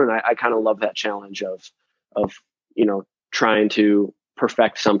on your own. And I kind of love that challenge of trying to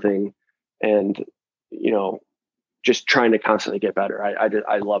perfect something and, just trying to constantly get better.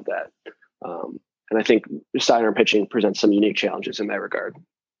 I love that. And I think sidearm pitching presents some unique challenges in that regard.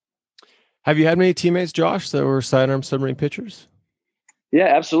 Have you had many teammates, Josh, that were sidearm submarine pitchers? Yeah,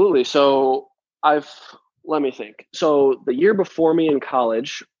 absolutely. So let me think. So the year before me in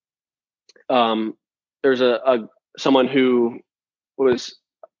college, there's someone who was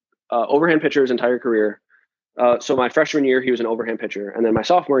overhand pitcher his entire career. So my freshman year, he was an overhand pitcher. And then my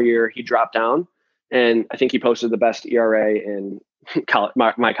sophomore year, he dropped down. And I think he posted the best ERA in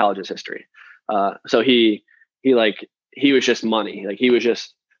my college's history. So he was just money. Like he was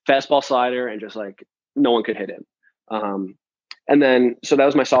just fastball slider and just like no one could hit him. And then, so that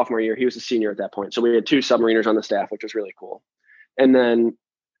was my sophomore year. He was a senior at that point. So we had 2 submariners on the staff, which was really cool. And then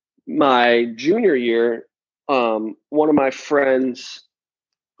my junior year, one of my friends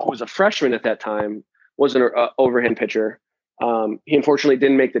who was a freshman at that time was an overhand pitcher. He unfortunately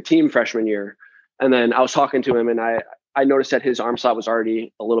didn't make the team freshman year. And then I was talking to him, and I noticed that his arm slot was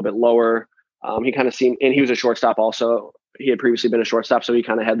already a little bit lower. He kind of seemed, and he was a shortstop also. He had previously been a shortstop, so he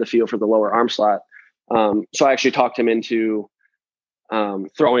kind of had the feel for the lower arm slot. So I actually talked him into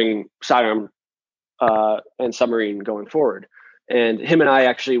throwing sidearm and submarine going forward. And him and I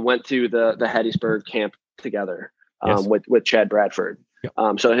actually went to the Hattiesburg camp together with Chad Bradford.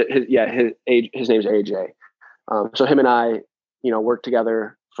 Yep. So his name's AJ. So him and I, worked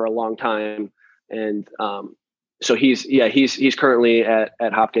together for a long time. And so he's currently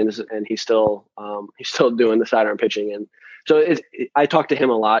at Hopkins, and he's still doing the sidearm pitching. And so I talked to him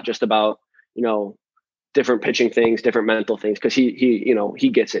a lot just about, different pitching things, different mental things, because he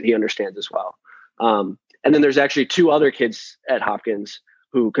gets it, he understands as well. And then there's actually 2 other kids at Hopkins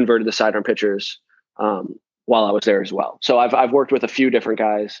who converted to sidearm pitchers while I was there as well. So I've worked with a few different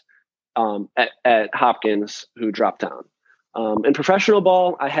guys at Hopkins who dropped down. In professional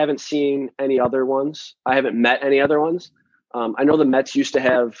ball, I haven't seen any other ones. I haven't met any other ones. I know the Mets used to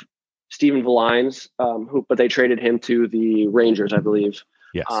have Steven Villines, but they traded him to the Rangers, I believe.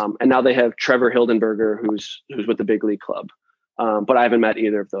 Yes. And now they have Trevor Hildenberger, who's with the big league club. But I haven't met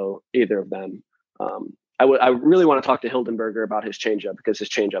either of them. I really want to talk to Hildenberger about his changeup, because his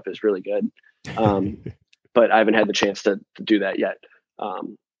changeup is really good. But I haven't had the chance to do that yet.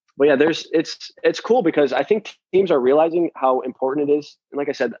 But yeah, it's cool, because I think teams are realizing how important it is. And like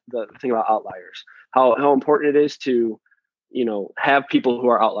I said, the thing about outliers, how important it is to, have people who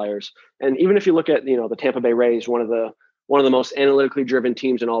are outliers. And even if you look at, the Tampa Bay Rays, one of the most analytically driven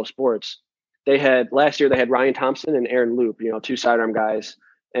teams in all of sports, last year they had Ryan Thompson and Aaron Loop, 2 sidearm guys.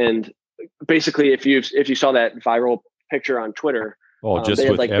 And basically, if you saw that viral picture on Twitter, just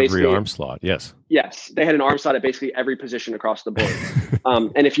with every arm slot. Yes, they had an arm slot at basically every position across the board.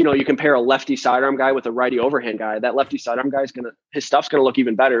 And if you compare a lefty sidearm guy with a righty overhand guy, that lefty sidearm guy his stuff's gonna look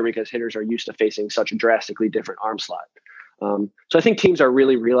even better, because hitters are used to facing such a drastically different arm slot. So I think teams are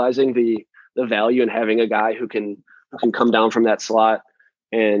really realizing the value in having a guy who can come down from that slot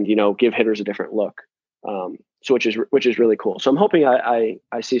and give hitters a different look. So which is really cool. So I'm hoping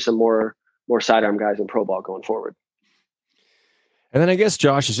I see some more more sidearm guys in pro ball going forward. And then I guess,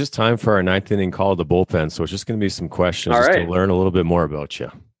 Josh, it's just time for our ninth inning call of the bullpen. So it's just going to be some questions just to learn a little bit more about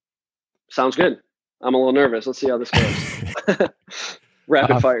you. Sounds good. I'm a little nervous. Let's see how this goes.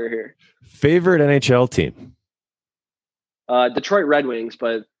 Rapid fire here. Favorite NHL team? Detroit Red Wings,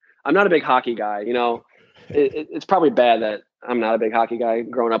 but I'm not a big hockey guy. You know, it's probably bad that I'm not a big hockey guy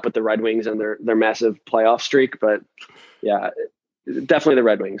growing up with the Red Wings and their massive playoff streak. But yeah, definitely the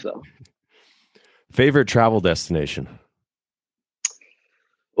Red Wings, though. Favorite travel destination?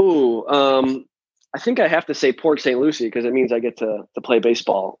 Ooh, I think I have to say Port St. Lucie because it means I get to play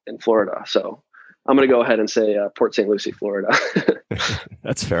baseball in Florida. So I'm going to go ahead and say Port St. Lucie, Florida.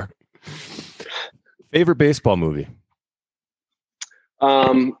 That's fair. Favorite baseball movie?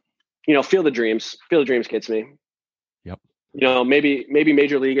 You know, Field of Dreams. Field of Dreams gets me. Yep. You know, maybe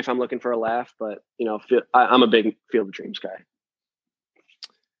Major League if I'm looking for a laugh, but you know, I'm a big Field of Dreams guy.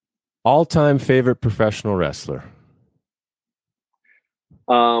 All-time favorite professional wrestler?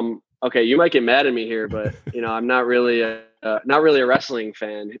 Okay, you might get mad at me here, but you know, I'm not really a wrestling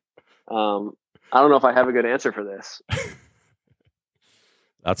fan. I don't know if I have a good answer for this.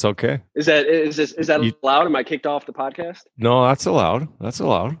 That's okay. Is that allowed? Am I kicked off the podcast? No, that's allowed. That's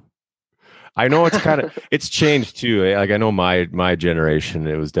allowed. I know it's kind of it's changed too. Like I know my generation,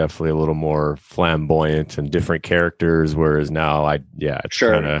 it was definitely a little more flamboyant and different characters, whereas now it's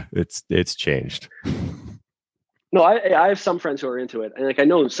kind of it's changed. No, I have some friends who are into it, and like I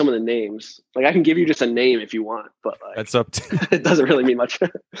know some of the names. Like I can give you just a name if you want, but like, that's up to it doesn't really mean much.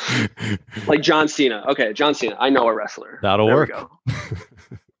 Like John Cena. Okay, John Cena. I know a wrestler. That'll there work. We go.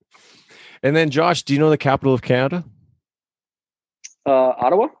 And then, Josh, do you know the capital of Canada?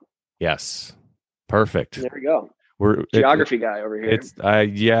 Ottawa. Yes, perfect. There we go. We're geography guy over here. It's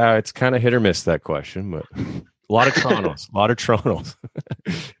it's kind of hit or miss that question, but a lot of Torontos.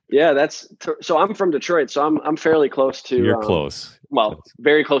 Yeah, so I'm from Detroit, so I'm fairly close to. You're close. Well,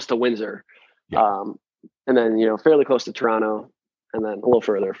 very close to Windsor, yeah. And then fairly close to Toronto, and then a little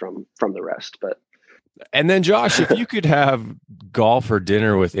further from the rest. But and then, Josh, if you could have golf or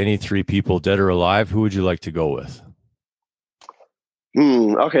dinner with any three people, dead or alive, who would you like to go with?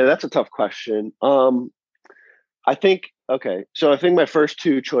 Okay, that's a tough question. I think my first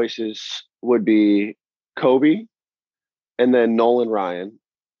two choices would be Kobe and then Nolan Ryan.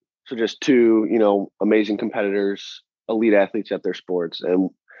 So just two, amazing competitors, elite athletes at their sports, and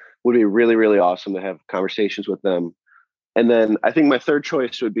would be really, really awesome to have conversations with them. And then I think my third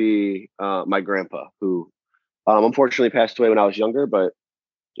choice would be my grandpa, who unfortunately passed away when I was younger, but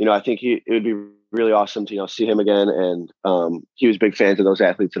I think it would be really awesome to see him again. And he was big fans of those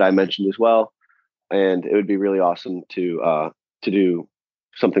athletes that I mentioned as well. And it would be really awesome to do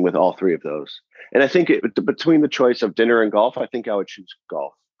something with all three of those. And I think between the choice of dinner and golf, I think I would choose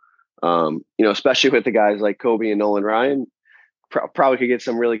golf. Especially with the guys like Kobe and Nolan Ryan, probably could get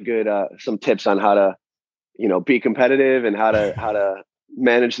some really good some tips on how to be competitive and how to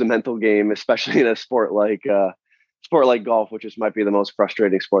manage the mental game, especially in a sport like golf, which might be the most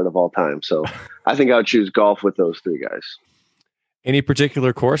frustrating sport of all time. So I think I would choose golf with those three guys. Any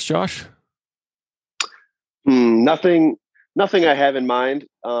particular course, Josh? Nothing I have in mind.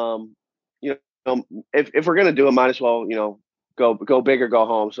 If we're gonna do it, might as well go big or go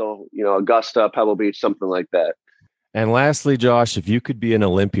home. So Augusta, Pebble Beach, something like that. And lastly, Josh, if you could be an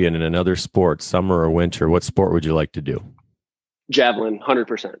Olympian in another sport, summer or winter, what sport would you like to do? Javelin,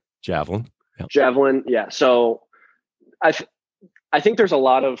 100%. Javelin. Yep. Javelin, yeah. So I think there's a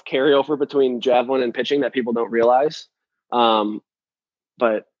lot of carryover between javelin and pitching that people don't realize.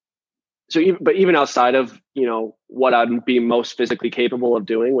 But even outside of what I'd be most physically capable of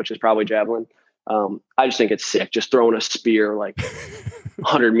doing, which is probably javelin, I just think it's sick. Just throwing a spear like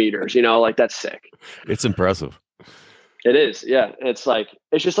 100 meters, like that's sick. It's impressive. It is, yeah. It's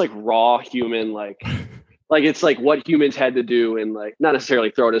just like raw human, like it's like what humans had to do and like not necessarily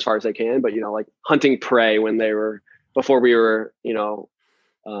throw it as far as they can, but like hunting prey when they were before we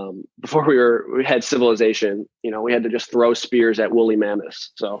had civilization. We had to just throw spears at woolly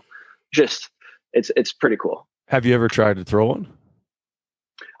mammoths. So it's pretty cool. Have you ever tried to throw one?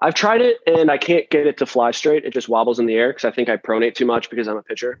 I've tried it and I can't get it to fly straight. It just wobbles in the air because I think I pronate too much because I'm a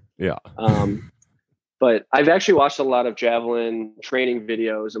pitcher. Yeah. But I've actually watched a lot of javelin training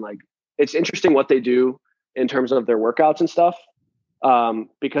videos and it's interesting what they do in terms of their workouts and stuff.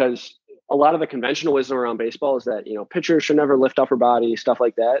 Because a lot of the conventional wisdom around baseball is that, pitchers should never lift upper body, stuff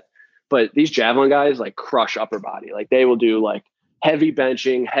like that. But these javelin guys crush upper body. They will do heavy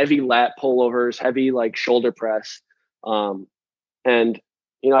benching, heavy lat pullovers, heavy shoulder press. And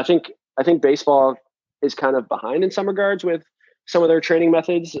I think baseball is kind of behind in some regards with some of their training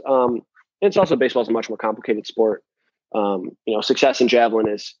methods. it's also baseball is a much more complicated sport. Success in javelin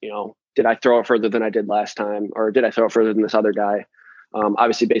is, did I throw it further than I did last time, or did I throw it further than this other guy?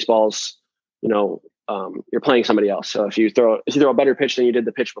 Obviously baseball's, you're playing somebody else. So if you throw a better pitch than you did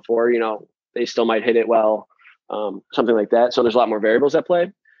the pitch before, they still might hit it well, something like that. So there's a lot more variables at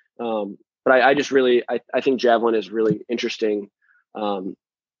play. But I just really, I think javelin is really interesting. And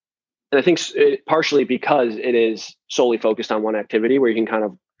I think partially because it is solely focused on one activity where you can kind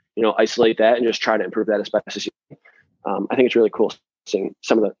of, isolate that and just try to improve that as best as you can. I think it's really cool seeing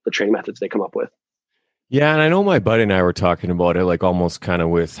some of the training methods they come up with. Yeah, and I know my buddy and I were talking about it, like almost kind of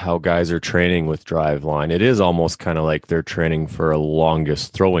with how guys are training with Driveline. It is almost kind of like they're training for a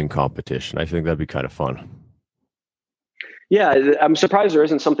longest throwing competition. I think that'd be kind of fun. Yeah, I'm surprised there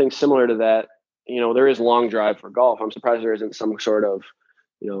isn't something similar to that. There is long drive for golf. I'm surprised there isn't some sort of,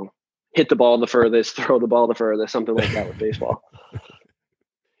 hit the ball the furthest, throw the ball the furthest, something like that with baseball.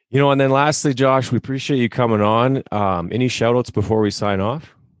 And then lastly, Josh, we appreciate you coming on. Any shout outs before we sign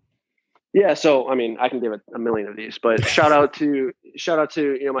off? Yeah. So, I can give it a million of these, but shout out to,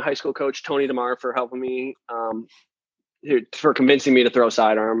 my high school coach, Tony DeMar, for helping me, for convincing me to throw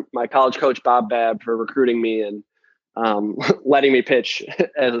sidearm, my college coach, Bob Babb, for recruiting me and letting me pitch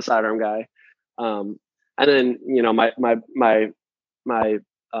as a sidearm guy. And then,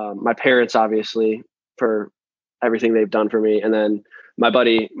 my parents, obviously, for everything they've done for me. And then my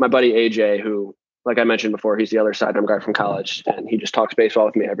buddy AJ, who, like I mentioned before, he's the other sidearm guy from college, and he just talks baseball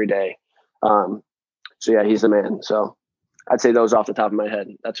with me every day. So yeah, he's the man. So I'd say those off the top of my head.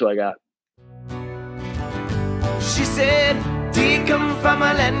 That's who I got. She said, "Do you come from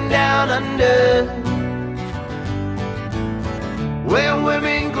a land down under, where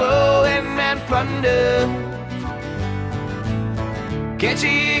women glow and men plunder? Can't you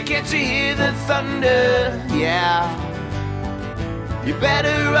hear the thunder? Yeah. You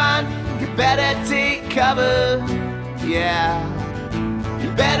better run, you better take cover. Yeah.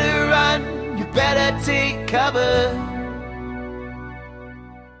 You better run, you better take cover."